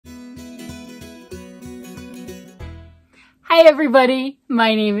Hi everybody,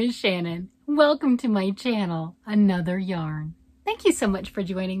 my name is Shannon. Welcome to my channel, Another Yarn. Thank you so much for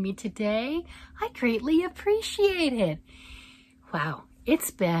joining me today. I greatly appreciate it. Wow,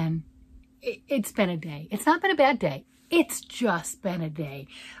 it's been a day. It's not been a bad day. It's just been a day.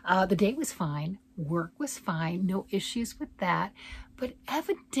 The day was fine. Work was fine. No issues with that. But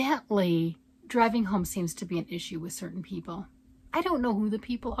evidently, driving home seems to be an issue with certain people. I don't know who the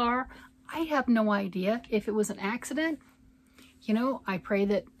people are. I have no idea if it was an accident. You know, I pray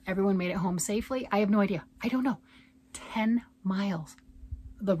that everyone made it home safely. I have no idea. I don't know. 10 miles.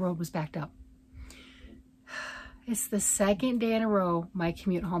 The road was backed up. It's the second day in a row my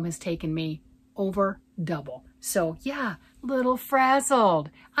commute home has taken me over double. So yeah, a little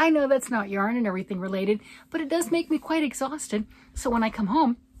frazzled. I know that's not yarn and everything related, but it does make me quite exhausted. So when I come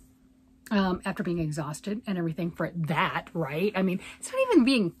home, after being exhausted and everything for that, right? I mean, it's not even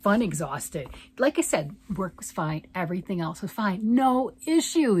being fun exhausted. Like I said, work was fine. Everything else was fine. No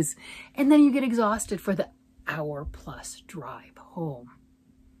issues. And then you get exhausted for the hour-plus drive home.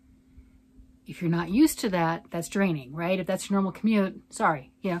 If you're not used to that, that's draining, right? If that's your normal commute,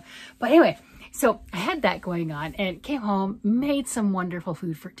 sorry, you know. But anyway, so I had that going on and came home, made some wonderful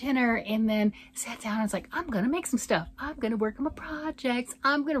food for dinner, and then sat down and was like, I'm going to make some stuff. I'm going to work on my projects.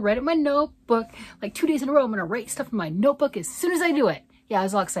 I'm going to write in my notebook. Like 2 days in a row, I'm going to write stuff in my notebook as soon as I do it. Yeah, I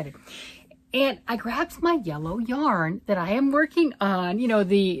was all excited. And I grabbed my yellow yarn that I am working on, you know,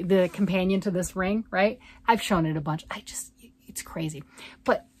 the companion to this ring, right? I've shown it a bunch. It's crazy.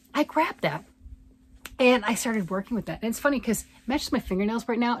 But I grabbed that. And I started working with that. And it's funny because matches my fingernails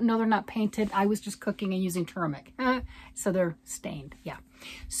right now. No, they're not painted. I was just cooking and using turmeric. So they're stained. Yeah.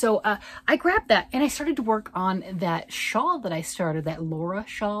 So I grabbed that and I started to work on that shawl that I started, that Laura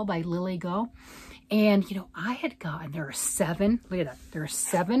shawl by Lily Go. And, you know, I had gotten, there are 7, look at that. There are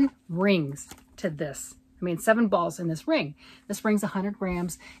 7 rings to this. I mean, 7 balls in this ring. This ring's 100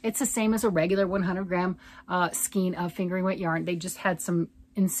 grams. It's the same as a regular 100 gram skein of fingering weight yarn. They just had some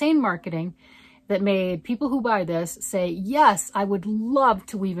insane marketing that made people who buy this say, yes, I would love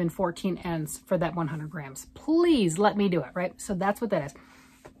to weave in 14 ends for that 100 grams. Please let me do it, right? So that's what that is.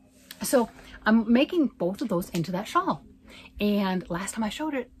 So I'm making both of those into that shawl. And last time I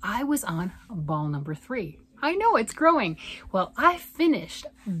showed it, I was on ball number 3. I know it's growing. Well, I finished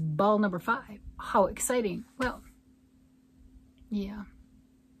ball number 5. How exciting. Well, yeah.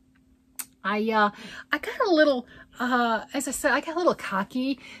 I got a little, as I said, I got a little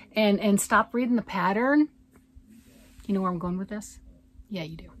cocky and stopped reading the pattern. You know where I'm going with this? Yeah,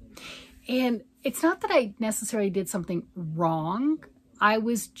 you do. And it's not that I necessarily did something wrong. I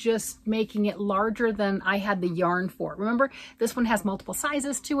was just making it larger than I had the yarn for. Remember, this one has multiple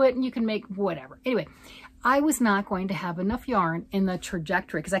sizes to it and you can make whatever. Anyway, I was not going to have enough yarn in the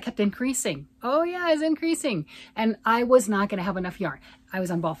trajectory because I kept increasing. Oh yeah, I was increasing. And I was not going to have enough yarn. I was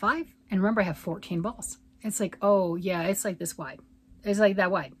on ball 5. And remember, I have 14 balls. It's like, oh yeah, it's like this wide. It's like that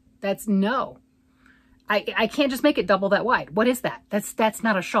wide. That's no. I can't just make it double that wide. What is that? That's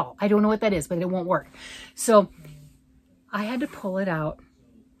not a shawl. I don't know what that is, but it won't work. So I had to pull it out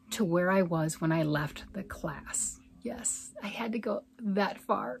to where I was when I left the class. Yes, I had to go that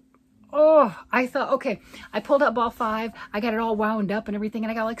far. Oh, I thought, okay, I pulled out ball 5. I got it all wound up and everything,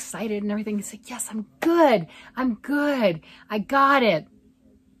 and I got all excited and everything. It's like, yes, I'm good. I'm good. I got it.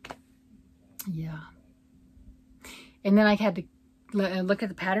 Yeah. And then I had to look at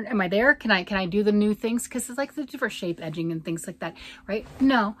the pattern. Am I there? Can I do the new things? Because it's like the different shape edging and things like that, right?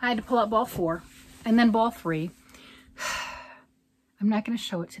 No, I had to pull out ball 4 and then ball 3. I'm not going to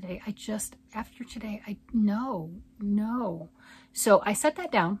show it today. After today, no. So I set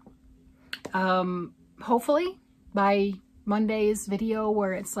that down. Hopefully by Monday's video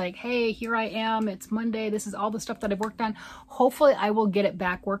where it's like, hey, here I am. It's Monday. This is all the stuff that I've worked on. Hopefully I will get it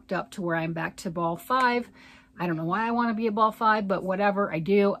back worked up to where I'm back to ball 5. I don't know why I want to be at ball 5, but whatever I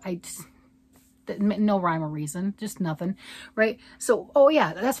do, no rhyme or reason, just nothing, right? So, oh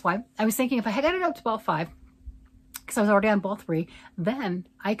yeah, that's why I was thinking if I had got it up to ball 5, because I was already on ball 3, then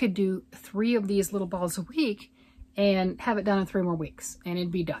I could do 3 of these little balls a week and have it done in 3 more weeks and it'd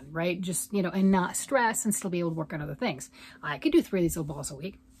be done, right? Just, you know, and not stress and still be able to work on other things. I could do 3 of these little balls a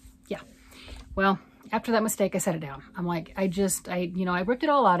week. Yeah. Well, after that mistake, I set it down. I'm like, I ripped it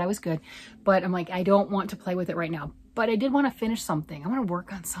all out. I was good, but I'm like, I don't want to play with it right now, but I did want to finish something. I want to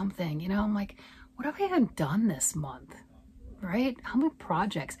work on something, you know, I'm like, what have I even done this month? Right? How many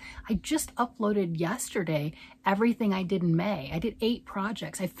projects? I just uploaded yesterday everything I did in May. I did 8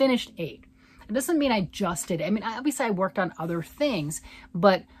 projects. I finished 8. It doesn't mean I just did it. I mean, obviously I worked on other things,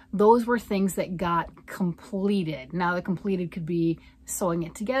 but those were things that got completed. Now the completed could be sewing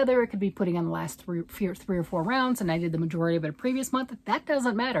it together. It could be putting on the last three or four rounds, and I did the majority of it a previous month. That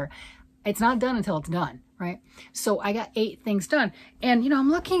doesn't matter. It's not done until it's done, right? So I got 8 things done. And, you know, I'm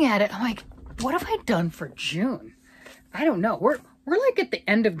looking at it. I'm like, what have I done for June? I don't know. We're like at the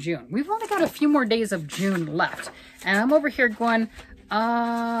end of June. We've only got a few more days of June left. And I'm over here going,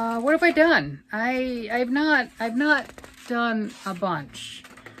 what have I done? I've not done a bunch.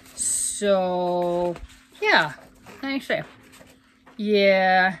 So yeah, actually,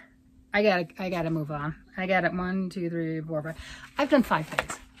 yeah, I gotta move on. I got it 1, 2, 3, 4, 5. I've done 5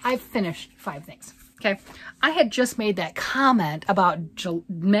 things. I've finished 5 things. Okay. I had just made that comment about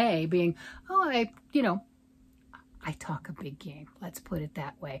May being, oh, I talk a big game. Let's put it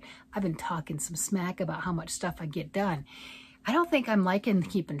that way. I've been talking some smack about how much stuff I get done. I don't think I'm liking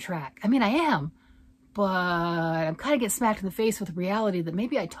keeping track. I mean, I am, but I'm kind of getting smacked in the face with the reality that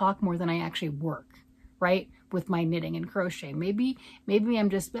maybe I talk more than I actually work, right? With my knitting and crochet. Maybe I'm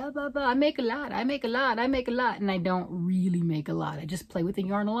just blah, blah, blah. I make a lot, and I don't really make a lot. I just play with the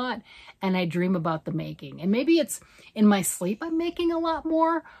yarn a lot, and I dream about the making. And maybe it's in my sleep I'm making a lot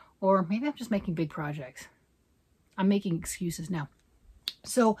more, or maybe I'm just making big projects. I'm making excuses now.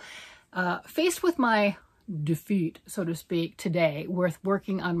 So faced with my defeat, so to speak, today, worth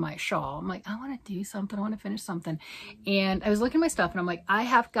working on my shawl, I'm like, I want to do something. I want to finish something. And I was looking at my stuff and I'm like, I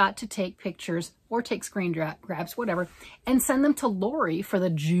have got to take pictures or take screen grabs, whatever, and send them to Lori for the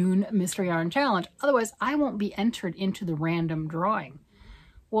June Mystery Yarn Challenge. Otherwise, I won't be entered into the random drawing.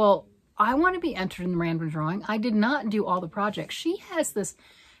 Well, I want to be entered in the random drawing. I did not do all the projects. She has this,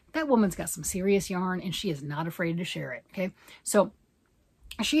 that woman's got some serious yarn and she is not afraid to share it. Okay. So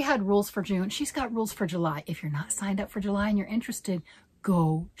she had rules for June. She's got rules for July. If you're not signed up for July and you're interested,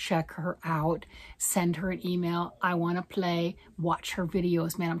 go check her out. Send her an email. I want to play. Watch her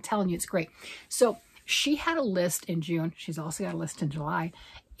videos, man. I'm telling you, it's great. So she had a list in June. She's also got a list in July.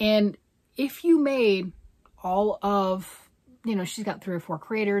 And if you made all of, you know, she's got 3 or 4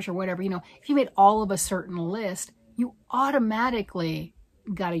 creators or whatever, you know, if you made all of a certain list, you automatically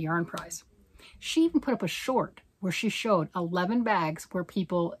got a yarn prize. She even put up a short where she showed 11 bags where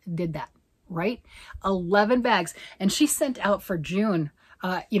people did that, right? 11 bags. And she sent out for June,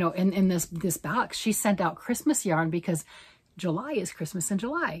 you know, in this box, she sent out Christmas yarn because July is Christmas in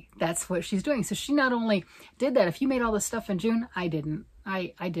July. That's what she's doing. So she not only did that, if you made all this stuff in June, I didn't.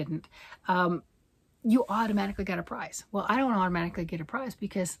 You automatically got a prize. Well, I don't automatically get a prize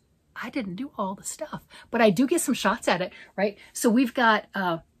because I didn't do all the stuff, but I do get some shots at it, right? So we've got,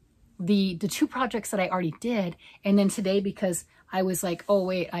 the 2 projects that I already did. And then today, because I was like, oh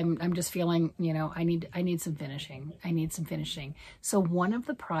wait, I'm just feeling, you know, I need some finishing. I need some finishing. So one of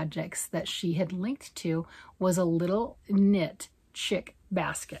the projects that she had linked to was a little knit chick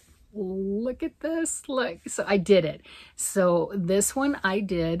basket. Look at this, look. So I did it. So this one I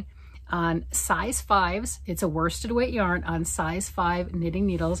did on size 5s. It's a worsted weight yarn on size 5 knitting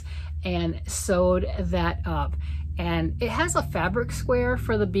needles and sewed that up. And it has a fabric square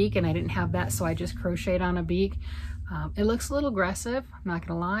for the beak, and I didn't have that, so I just crocheted on a beak. It looks a little aggressive, I'm not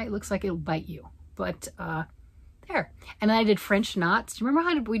gonna lie. It looks like it'll bite you, but there. And then I did French knots. Do you remember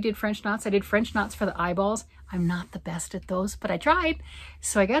how we did French knots? I did French knots for the eyeballs. I'm not the best at those, but I tried.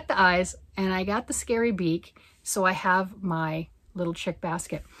 So I got the eyes and I got the scary beak. So I have my little chick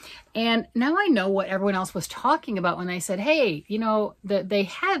basket. And now I know what everyone else was talking about when I said, hey, you know, they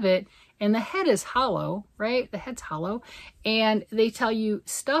have it and the head is hollow, right? The head's hollow. And they tell you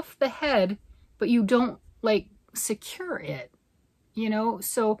stuff the head, but you don't like secure it, you know?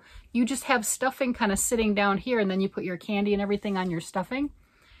 So you just have stuffing kind of sitting down here and then you put your candy and everything on your stuffing.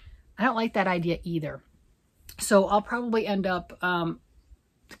 I don't like that idea either. So I'll probably end up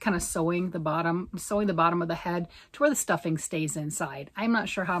kind of sewing the bottom of the head to where the stuffing stays inside. I'm not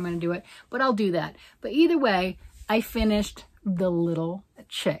sure how I'm going to do it, but I'll do that. But either way, I finished the little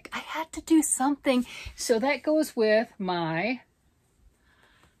chick. I had to do something. So that goes with my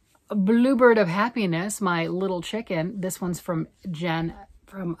Bluebird of Happiness, my little chicken. This one's from Jen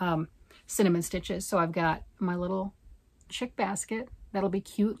from Cinnamon Stitches. So I've got my little chick basket. That'll be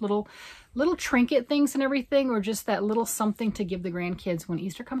cute, little trinket things and everything, or just that little something to give the grandkids when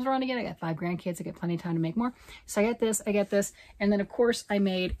Easter comes around again. I got 5 grandkids. I get plenty of time to make more. So I got this. And then of course I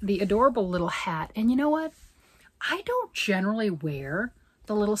made the adorable little hat. And you know what? I don't generally wear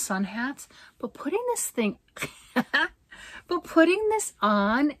the little sun hats, but putting this thing, but putting this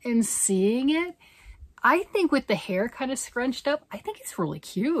on and seeing it, I think with the hair kind of scrunched up, I think it's really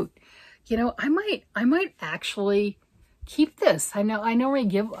cute. You know, I might actually keep this. I know we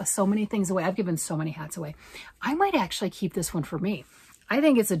give so many things away. I've given so many hats away. I might actually keep this one for me. I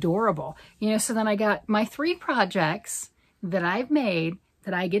think it's adorable. You know, so then I got my 3 projects that I've made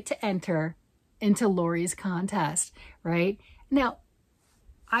that I get to enter into Lori's contest, right? Now,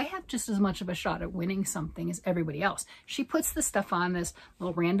 I have just as much of a shot at winning something as everybody else. She puts the stuff on this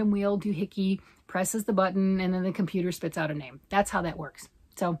little random wheel doohickey, presses the button, and then the computer spits out a name. That's how that works.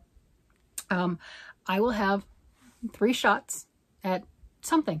 So I will have 3 shots at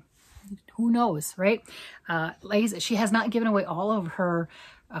something. Who knows, right? Like I said, she has not given away all of her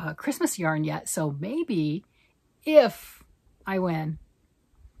Christmas yarn yet. So maybe if I win,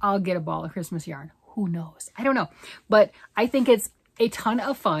 I'll get a ball of Christmas yarn. Who knows? I don't know. But I think it's a ton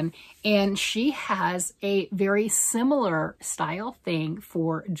of fun, and she has a very similar style thing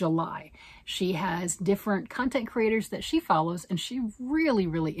for July. She has different content creators that she follows, and she really,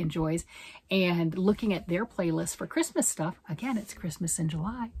 really enjoys. And looking at their playlist for Christmas stuff, again, it's Christmas in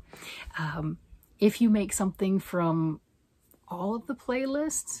July. If you make something from all of the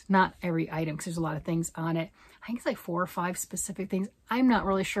playlists, not every item, because there's a lot of things on it. I think it's like 4 or 5 specific things. I'm not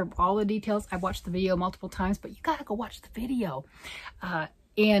really sure of all the details. I've watched the video multiple times, but you gotta go watch the video.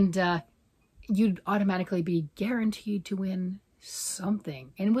 You'd automatically be guaranteed to win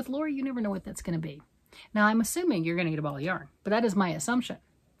something. And with Lori, you never know what that's gonna be. Now, I'm assuming you're gonna get a ball of yarn, but that is my assumption.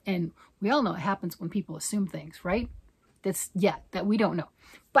 And we all know what happens when people assume things, right? That we don't know.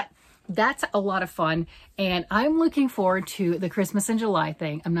 But that's a lot of fun, and I'm looking forward to the Christmas in July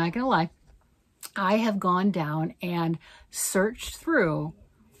thing. I'm not gonna lie. I have gone down and searched through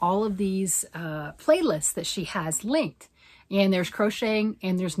all of these playlists that she has linked. And there's crocheting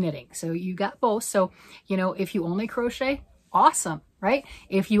and there's knitting. So you got both. So, you know, if you only crochet, awesome, right?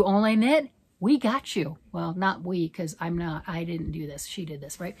 If you only knit, we got you. Well, not we, because I didn't do this. She did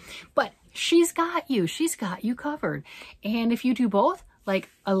this, right? But she's got you. She's got you covered. And if you do both, like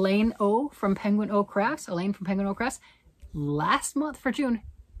Elaine from Penguin O Crafts, last month for June,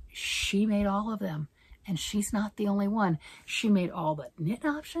 she made all of them. And she's not the only one. She made all the knit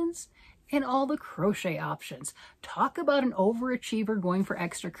options and all the crochet options. Talk about an overachiever going for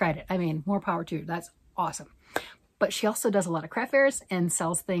extra credit. I mean, more power to her. That's awesome. But she also does a lot of craft fairs and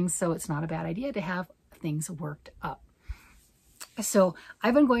sells things, so it's not a bad idea to have things worked up. So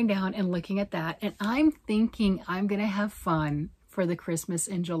I've been going down and looking at that, and I'm thinking I'm going to have fun for the Christmas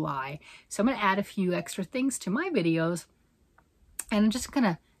in July. So I'm going to add a few extra things to my videos, and I'm just going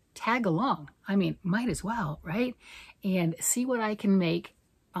to tag along. I mean, might as well, right? And see what I can make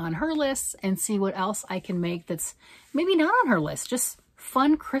on her list and see what else I can make that's maybe not on her list, just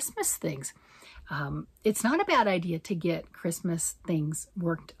fun Christmas things. It's not a bad idea to get Christmas things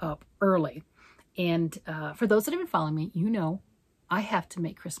worked up early. And for those that have been following me, you know I have to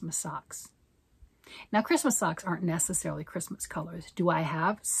make Christmas socks. Now, Christmas socks aren't necessarily Christmas colors. Do I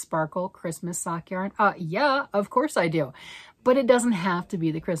have sparkle Christmas sock yarn? Yeah, of course I do. But it doesn't have to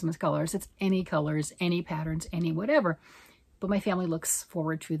be the Christmas colors. It's any colors, any patterns, any whatever. But my family looks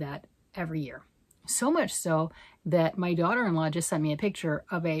forward to that every year. So much so that my daughter-in-law just sent me a picture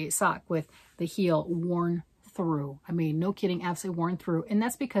of a sock with the heel worn through. I mean, no kidding, absolutely worn through. And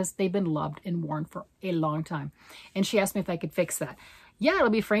that's because they've been loved and worn for a long time. And she asked me if I could fix that. Yeah,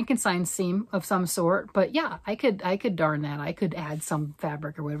 it'll be Frankenstein's seam of some sort, but yeah, I could darn that. I could add some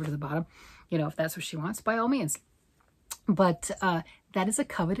fabric or whatever to the bottom, you know, if that's what she wants, by all means. But that is a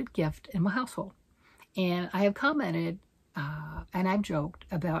coveted gift in my household. And I have commented and I've joked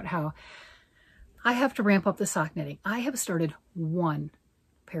about how I have to ramp up the sock knitting. I have started 1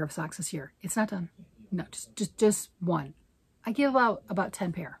 pair of socks this year. It's not done. No, just 1. I give out about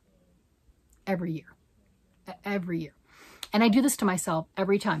 10 pair every year. Every year. And I do this to myself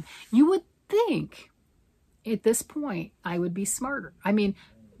every time. You would think at this point I would be smarter. I mean,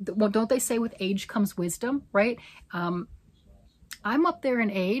 well, don't they say with age comes wisdom, right? I'm up there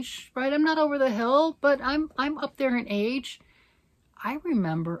in age, right? I'm not over the hill, but I'm up there in age. I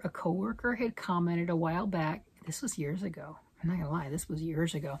remember a coworker had commented a while back, this was years ago, I'm not gonna lie, this was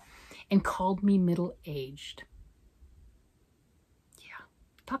years ago, and called me middle-aged. Yeah,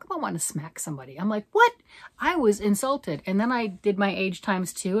 talk about wanting to smack somebody. I'm like, what? I was insulted. And then I did my age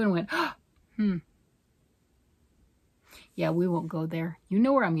times 2 and went, Yeah, we won't go there. You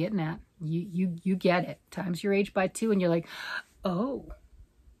know where I'm getting at. You get it. Times your age by 2 and you're like, oh,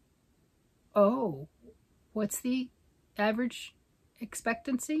 what's the average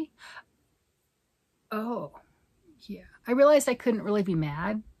expectancy? Oh, yeah. I realized I couldn't really be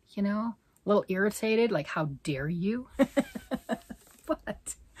mad, you know, a little irritated, like, how dare you?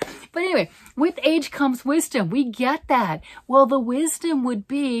 But anyway, with age comes wisdom. We get that. Well, the wisdom would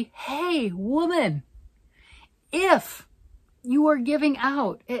be, hey, woman, if you are giving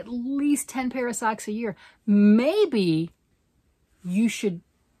out at least 10 pair of socks a year, maybe you should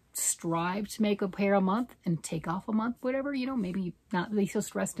strive to make a pair a month and take off a month, whatever, you know, maybe not be so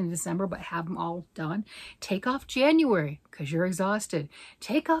stressed in December, but have them all done. Take off January because you're exhausted.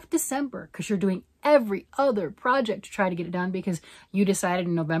 Take off December because you're doing every other project to try to get it done because you decided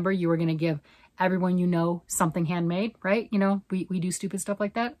in November you were going to give everyone you know something handmade, right? You know, we do stupid stuff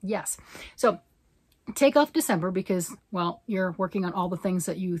like that. Yes. So take off December because, well, you're working on all the things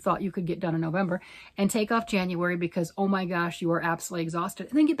that you thought you could get done in November, and take off January because, oh my gosh, you are absolutely exhausted,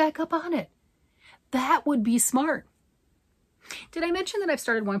 and then get back up on it. That would be smart. Did I mention that I've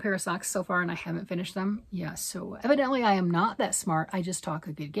started one pair of socks so far and I haven't finished them? Yeah, so evidently I am not that smart. I just talk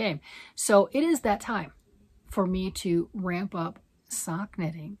a good game. So it is that time for me to ramp up sock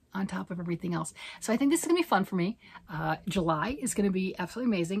knitting on top of everything else. So I think this is gonna be fun for me. July is gonna be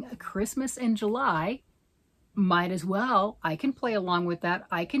absolutely amazing. Christmas in July, might as well. I can play along with that.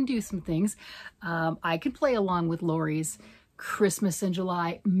 I can do some things. I could play along with Lori's Christmas in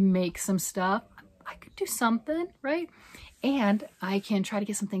July, make some stuff. I could do something, right? And I can try to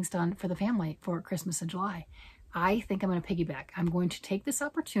get some things done for the family for Christmas in July. I think I'm gonna piggyback. I'm going to take this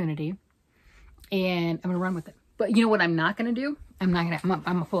opportunity and I'm gonna run with it. But you know what I'm not going to do? I'm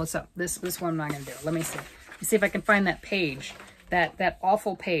gonna pull this up. This one I'm not going to do. Let me see. Let's see if I can find that page. That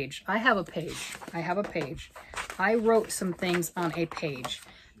awful page. I have a page. I wrote some things on a page.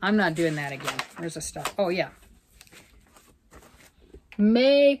 I'm not doing that again. Where's the stuff? Oh, yeah.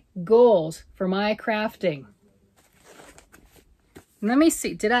 May goals for my crafting. Let me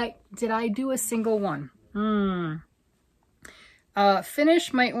see. Did I do a single one?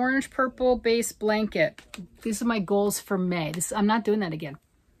 Finish my orange purple base blanket. These are my goals for May. I'm not doing that again.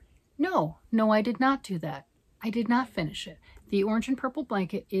 No, I did not do that. I did not finish it. The orange and purple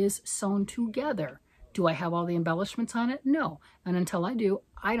blanket is sewn together. Do I have all the embellishments on it? No. And until I do,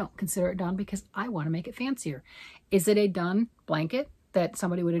 I don't consider it done because I want to make it fancier. Is it a done blanket that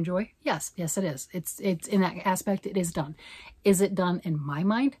somebody would enjoy? Yes, it is. It's in that aspect, it is done. Is it done in my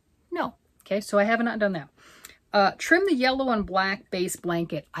mind? No. Okay, so I have not done that. Trim the yellow and black base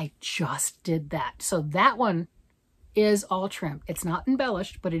blanket. I just did that. So that one is all trimmed. It's not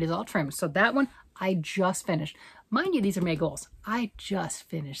embellished, but it is all trimmed. So that one I just finished. Mind you, these are May goals. I just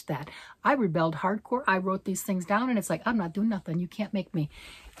finished that. I rebelled hardcore. I wrote these things down and it's like, I'm not doing nothing. You can't make me.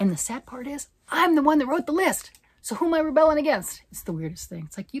 And the sad part is I'm the one that wrote the list. So who am I rebelling against? It's the weirdest thing.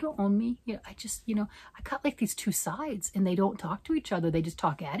 It's like, you don't own me. You know, I got like these two sides and they don't talk to each other. They just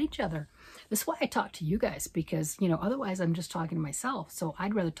talk at each other. That's why I talk to you guys because, otherwise I'm just talking to myself. So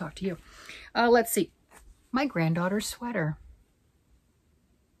I'd rather talk to you. Let's see. My granddaughter's sweater.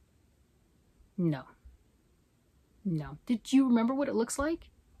 No. Did you remember what it looks like?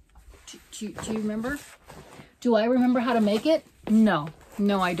 Do you remember? Do I remember how to make it? No,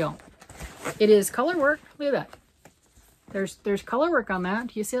 I don't. It is color work. Look at that. There's color work on that.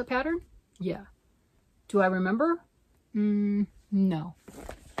 Do you see that pattern? Yeah. Do I remember? No.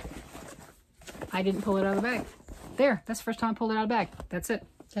 I didn't pull it out of the bag. There, that's the first time I pulled it out of the bag. That's it.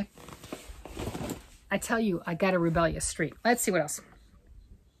 Okay. I tell you, I got a rebellious streak. Let's see what else.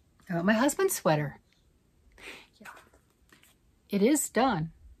 My husband's sweater. Yeah. It is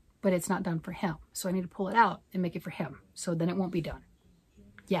done, but it's not done for him. So I need to pull it out and make it for him. So then it won't be done.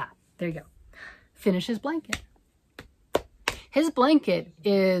 Yeah, there you go. Finish his blanket. His blanket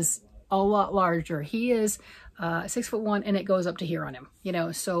is a lot larger. He is 6'1" and it goes up to here on him,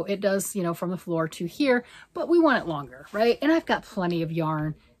 so it does, from the floor to here, but we want it longer, right? And I've got plenty of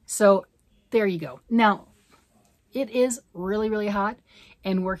yarn. So there you go. Now it is really, really hot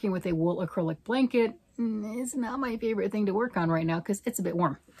and working with a wool acrylic blanket is not my favorite thing to work on right now because it's a bit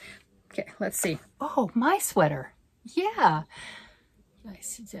warm. Okay, let's see. Oh, my sweater. Yeah.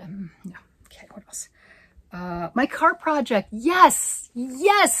 Nice. No. Okay, what else? My car project. Yes,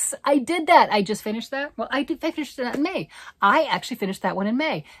 I did that. I just finished that. Well, I finished that in May. I actually finished that one in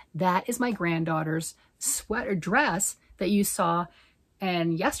May. That is my granddaughter's sweater dress that you saw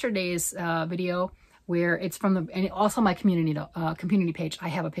in yesterday's video, where it's from and also my community page. I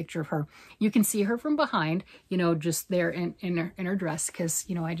have a picture of her. You can see her from behind, just there in her dress, because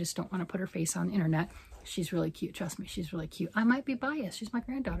I just don't want to put her face on the internet. She's really cute. Trust me, she's really cute. I might be biased. She's my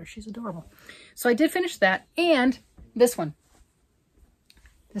granddaughter. She's adorable. So I did finish that. And this one.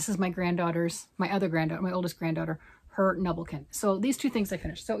 This is my other granddaughter, my oldest granddaughter, her nubblekin. So these two things I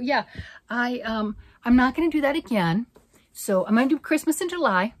finished. So yeah, I'm not going to do that again. So I'm going to do Christmas in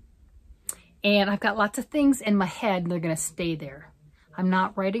July. And I've got lots of things in my head and they're going to stay there. I'm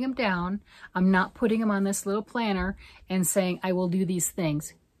not writing them down. I'm not putting them on this little planner and saying I will do these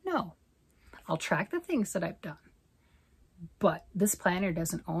things. No. I'll track the things that I've done, but this planner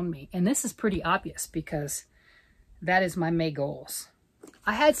doesn't own me. And this is pretty obvious because that is my May goals.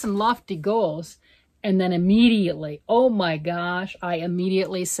 I had some lofty goals, and then immediately, oh my gosh, I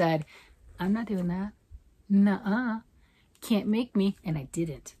immediately said, I'm not doing that. Nuh-uh. Can't make me. And I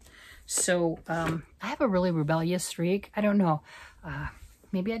didn't. So I have a really rebellious streak. I don't know.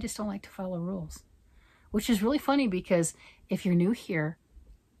 Maybe I just don't like to follow rules. Which is really funny because if you're new here,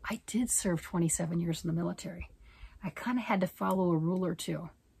 I did serve 27 years in the military. I kind of had to follow a rule or two.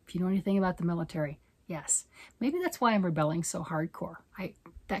 If you know anything about the military, yes. Maybe that's why I'm rebelling so hardcore.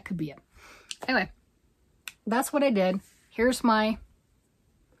 That could be it. Anyway, that's what I did. Here's my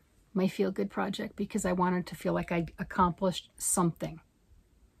feel-good project because I wanted to feel like I accomplished something.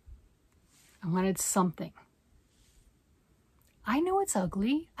 I wanted something. I know it's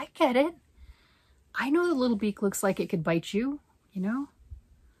ugly. I get it. I know the little beak looks like it could bite you, you know?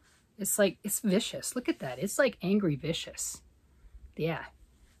 It's like, it's vicious. Look at that. It's like angry vicious. Yeah.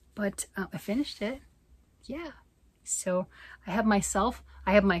 But I finished it. Yeah. So I have my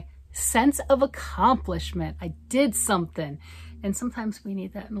sense of accomplishment. I did something. And sometimes we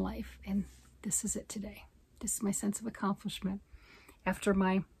need that in life. And this is it today. This is my sense of accomplishment. After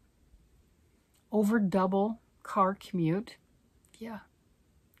my over double car commute. Yeah.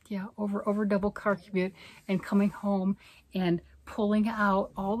 Over double car commute and coming home and pulling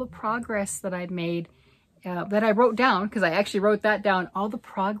out all the progress that I'd made, that I wrote down, because I actually wrote that down, all the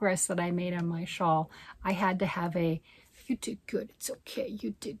progress that I made on my shawl. I had to have you did good, it's okay,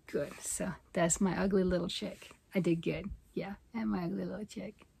 you did good. So that's my ugly little chick. I did good. Yeah, and my ugly little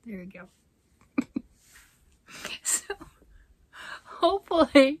chick. There we go. So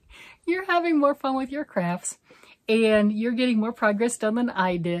hopefully you're having more fun with your crafts and you're getting more progress done than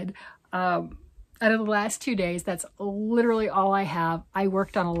I did. Out of the last 2 days, that's literally all I have. I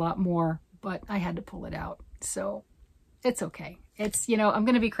worked on a lot more, but I had to pull it out. So it's okay. It's, you know, I'm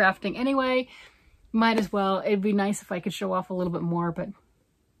going to be crafting anyway. Might as well. It'd be nice if I could show off a little bit more, but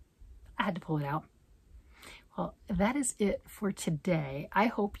I had to pull it out. Well, that is it for today. I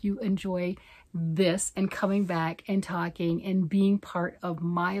hope you enjoy this and coming back and talking and being part of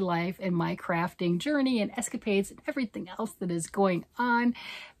my life and my crafting journey and escapades and everything else that is going on,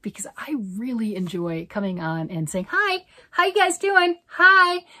 because I really enjoy coming on and saying, hi, how you guys doing?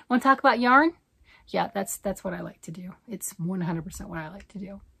 Hi, want to talk about yarn? Yeah, that's what I like to do. It's 100% what I like to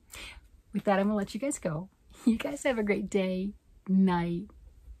do. With that, I'm gonna let you guys go. You guys have a great day, night,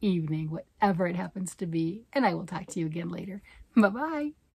 evening, whatever it happens to be, and I will talk to you again later. Bye-bye.